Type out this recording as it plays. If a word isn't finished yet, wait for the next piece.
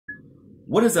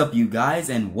What is up, you guys,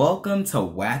 and welcome to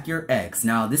Whack Your Ex.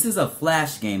 Now, this is a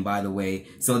flash game, by the way,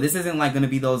 so this isn't like gonna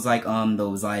be those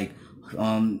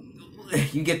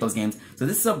you get those games. So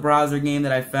this is a browser game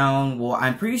that I found. Well,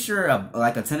 I'm pretty sure a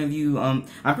ton of you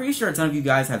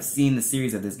guys have seen the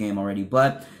series of this game already,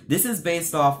 but this is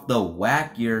based off the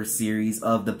Whack Your series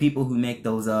of the people who make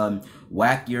those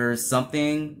Whack Your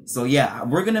something. So yeah,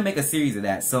 we're gonna make a series of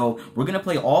that. So we're gonna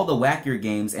play all the Whack Your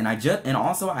games, and I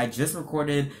just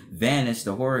recorded Vanish,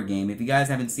 the horror game. If you guys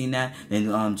haven't seen that,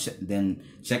 then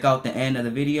check out the end of the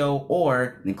video,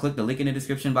 or then click the link in the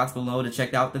description box below to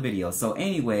check out the video. So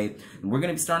anyway, we're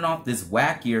gonna be starting off this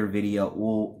Whack Your video.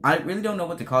 Well, I really don't know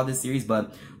what to call this series,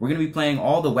 but we're gonna be playing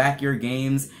all the Whack Your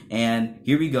games, and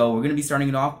here we go. We're gonna be starting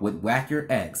it off with Whack Your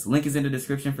Ex. Link is in the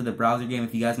description for the browser game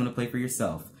if you guys want to play for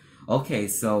yourself. Okay,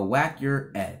 so Whack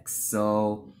Your Ex.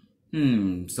 So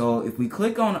if we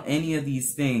click on any of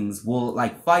these things, we'll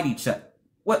like fight each other.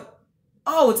 What?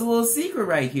 Oh, it's a little secret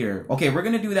right here. Okay, we're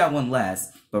gonna do that one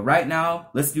last. But right now,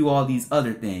 let's do all these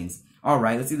other things.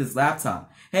 Alright, let's do this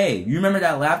laptop. Hey, you remember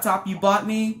that laptop you bought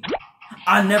me?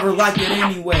 I never liked it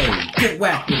anyway. Get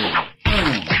whacked with it.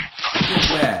 Get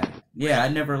whacked. Yeah, I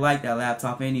never liked that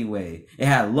laptop anyway. It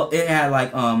had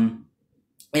like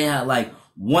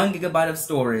 1 gigabyte of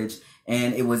storage,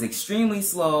 and it was extremely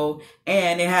slow,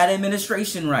 and it had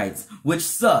administration rights, which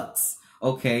sucks.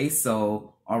 Okay,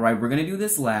 so alright, we're gonna do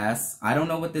this last. I don't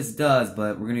know what this does,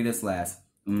 but we're gonna do this last.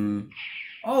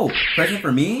 Oh, present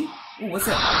for me? Ooh, what's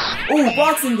that? Oh,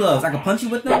 boxing gloves. I can punch you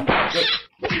with them? Wait.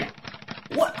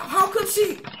 What? How could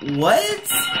she? What?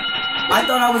 I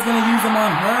thought I was gonna use them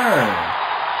on her.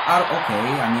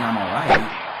 Okay, I mean, I'm alright.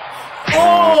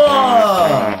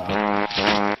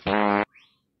 Oh!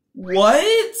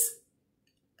 What?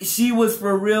 She was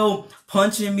for real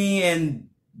punching me and...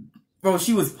 Bro,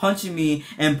 she was punching me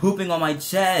and pooping on my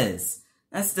chest.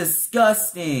 That's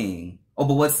disgusting. Oh,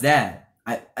 but what's that?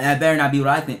 I better not be what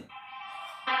I think.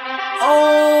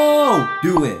 Oh!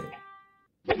 Do it.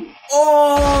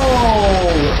 Oh!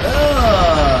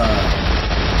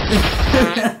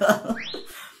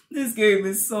 This game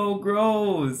is so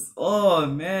gross. Oh,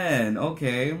 man.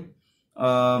 Okay.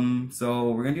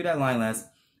 So we're gonna do that line last.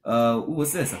 Ooh,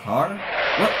 what's this? A car?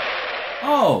 What?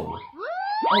 Oh!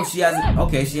 Oh, she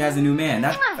has a new man.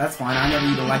 That's fine. I never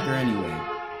even liked her anyway.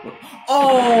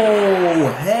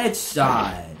 Oh,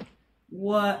 headshot.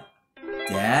 What?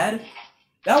 Dad?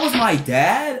 That was my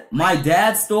dad? My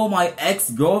dad stole my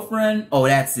ex-girlfriend? Oh,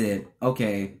 that's it.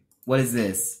 Okay. What is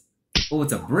this? Oh,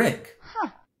 it's a brick.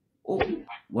 Oh,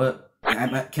 what?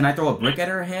 Can I throw a brick at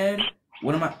her head?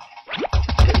 What am I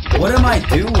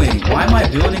doing? Why am I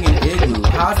building an igloo?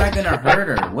 How's that gonna hurt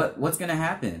her? What's gonna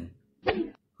happen?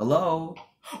 Hello?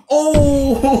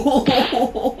 Oh!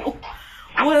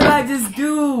 What did I just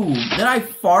do? Did I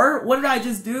fart? What did I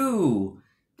just do?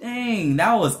 Dang,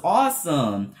 that was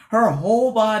awesome. Her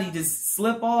whole body just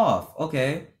slip off.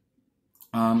 Okay.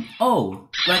 Oh,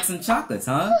 like some chocolates,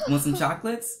 huh? Want some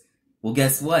chocolates? Well,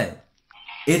 guess what?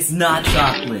 It's not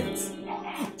chocolates.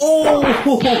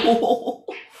 Oh!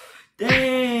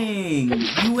 Dang,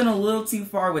 you went a little too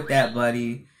far with that,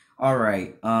 buddy.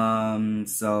 Alright,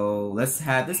 so let's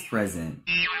have this present.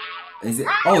 Is it?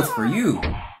 Oh, it's for you.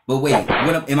 But wait,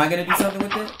 am I gonna do something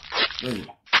with it? Wait,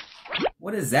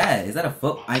 what is that? Is that a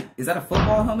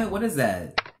football helmet? What is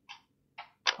that?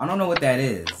 I don't know what that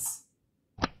is.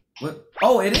 What?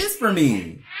 Oh, it is for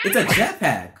me. It's a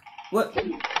jetpack. What?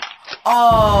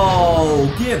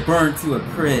 Oh, get burnt to a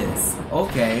crisp.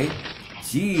 Okay.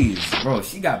 Jeez, bro,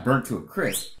 she got burnt to a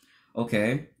crisp.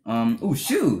 Okay. Ooh,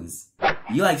 shoes.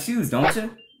 You like shoes, don't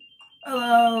you?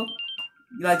 Hello.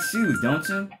 You like shoes, don't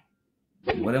you?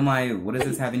 What does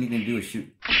this have anything to do with shoes?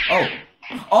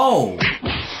 Oh,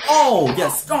 yeah,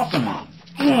 stomp on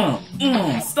her.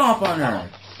 Stomp on her.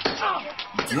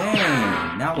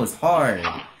 Dang, that was hard.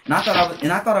 And I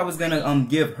thought I was gonna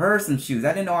give her some shoes.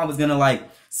 I didn't know I was gonna like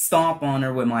stomp on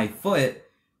her with my foot.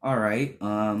 Alright,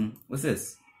 what's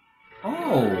this?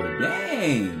 Oh,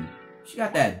 dang. She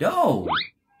got that dough.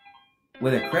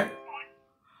 With a credit?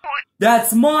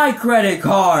 That's my credit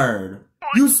card!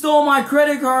 You stole my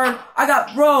credit card?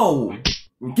 Bro!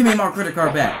 Give me my credit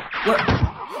card back. What?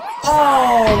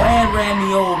 Oh, and ran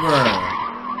me over.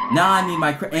 Now I need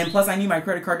plus I need my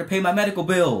credit card to pay my medical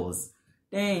bills.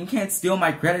 Dang, you can't steal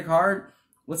my credit card.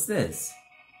 What's this?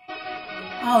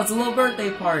 Oh, it's a little birthday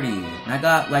party. And I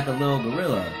got like a little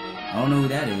gorilla. I don't know who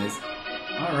that is.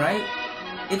 Alright.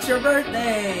 It's your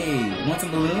birthday! Want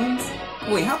some balloons?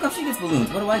 Wait, how come she gets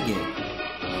balloons? What do I get?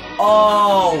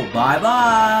 Oh,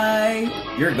 bye-bye!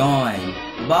 You're gone.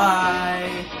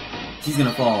 Bye! She's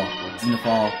gonna fall.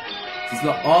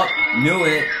 Oh, knew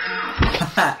it.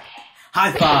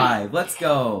 High five. Let's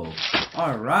go.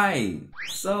 All right.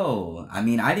 So, I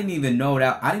mean, I didn't even know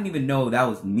that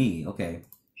was me. Okay.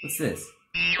 What's this?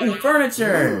 Ooh,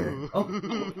 furniture. Oh,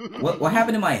 what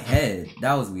happened in my head?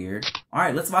 That was weird. All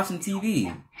right, let's watch some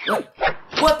TV. What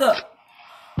the?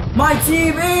 My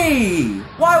TV!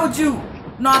 Why would you?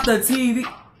 Not the TV.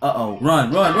 Uh-oh.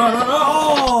 Run.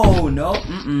 Oh, no.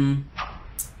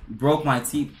 Broke my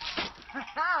TV.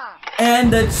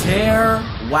 And the chair.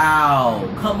 Wow.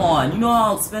 Come on. You know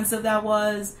how expensive that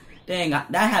was? Dang, I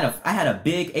had a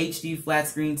big HD flat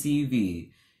screen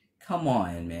TV. Come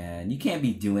on, man. You can't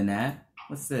be doing that.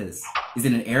 What's this? Is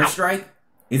it an airstrike?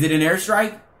 Is it an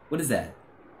airstrike? What is that?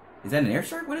 Is that an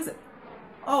airstrike? What is it?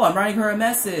 Oh, I'm writing her a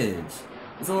message.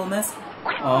 It's a little mess.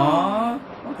 Aww.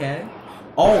 Okay.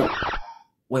 Oh.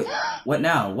 Wait. What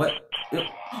now? What?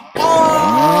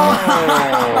 Oh!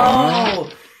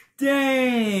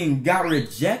 Dang. Got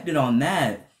rejected on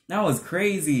that. That was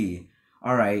crazy.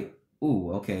 All right.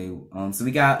 Ooh, okay. So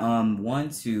we got 1,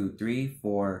 2, 3,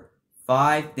 4,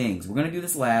 5 things. We're gonna do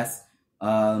this last.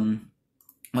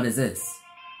 What is this?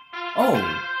 Oh,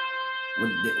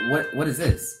 what is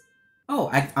this? Oh,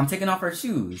 I'm taking off her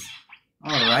shoes.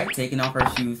 All right, taking off her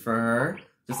shoes for her,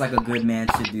 just like a good man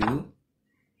should do.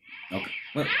 Okay,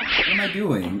 what am I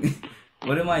doing?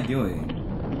 What am I doing?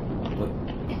 What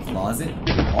closet?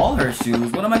 All her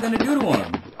shoes. What am I gonna do to them?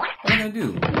 What am I gonna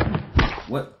do?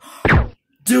 What?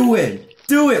 Do it!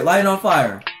 Do it! Light it on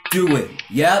fire! Do it!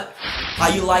 Yep. How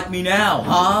you like me now,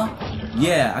 huh?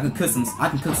 Yeah, I can cook some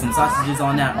sausages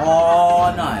on that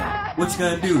all night. What you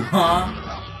gonna do, huh?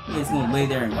 You're just gonna lay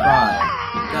there and cry.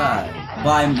 God.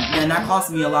 Man, that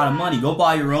cost me a lot of money. Go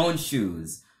buy your own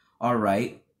shoes.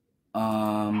 Alright.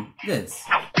 This.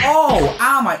 Oh!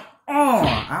 Ow,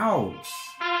 ouch.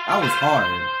 That was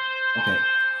hard. Okay.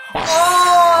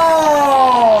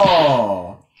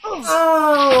 Oh!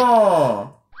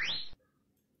 Oh!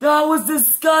 That was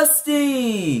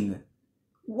disgusting!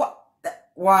 What?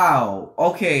 Wow.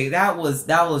 Okay, that was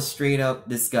straight up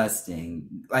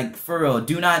disgusting. Like, for real,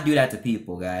 do not do that to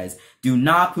people, guys. Do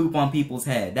not poop on people's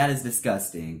head. That is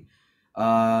disgusting.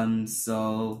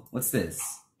 So, what's this?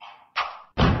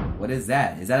 What is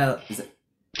that? Is it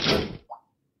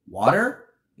water?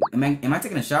 Am I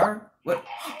taking a shower? What?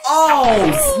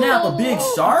 Oh, snap, a big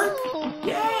shark?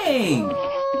 Dang.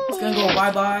 It's gonna go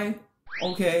bye-bye.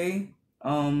 Okay.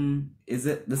 This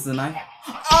is a knife?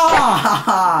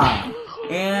 Ah!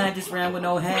 And I just ran with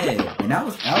no head. And that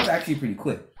was actually pretty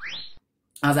quick.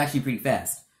 I was actually pretty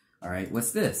fast. Alright,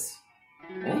 what's this?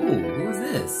 Oh, who is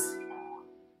this?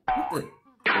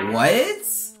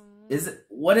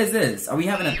 What is this? Are we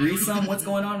having a threesome? What's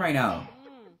going on right now?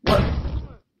 What?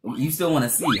 You still want to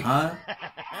see, huh?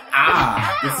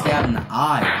 Ah, this stab in the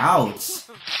eye. Ouch.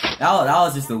 That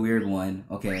was just a weird one.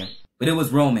 Okay. But it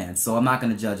was romance, so I'm not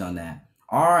going to judge on that.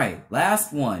 Alright,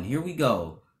 last one. Here we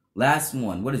go. Last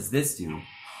one. What does this do?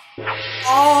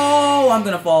 Oh, I'm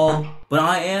gonna fall. But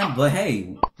hey,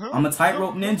 I'm a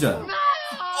tightrope ninja.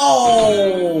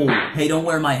 Oh! Hey, don't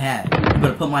wear my hat. You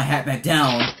better put my hat back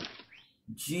down.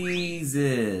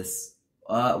 Jesus.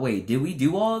 Wait, did we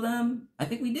do all of them? I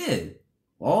think we did.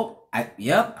 Well,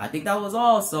 yep, I think that was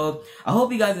all. So, I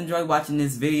hope you guys enjoyed watching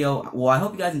this video. Well, I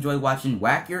hope you guys enjoyed watching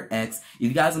Whack Your X. If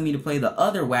you guys want me to play the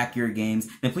other Whack Your games,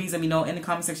 then please let me know in the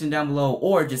comment section down below,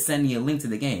 or just send me a link to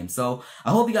the game. So, I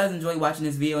hope you guys enjoyed watching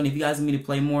this video, and if you guys want me to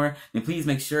play more, then please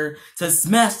make sure to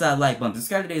smash that like button.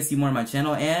 Subscribe today to see more on my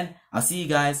channel, and I'll see you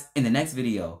guys in the next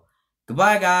video.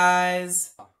 Goodbye,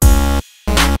 guys!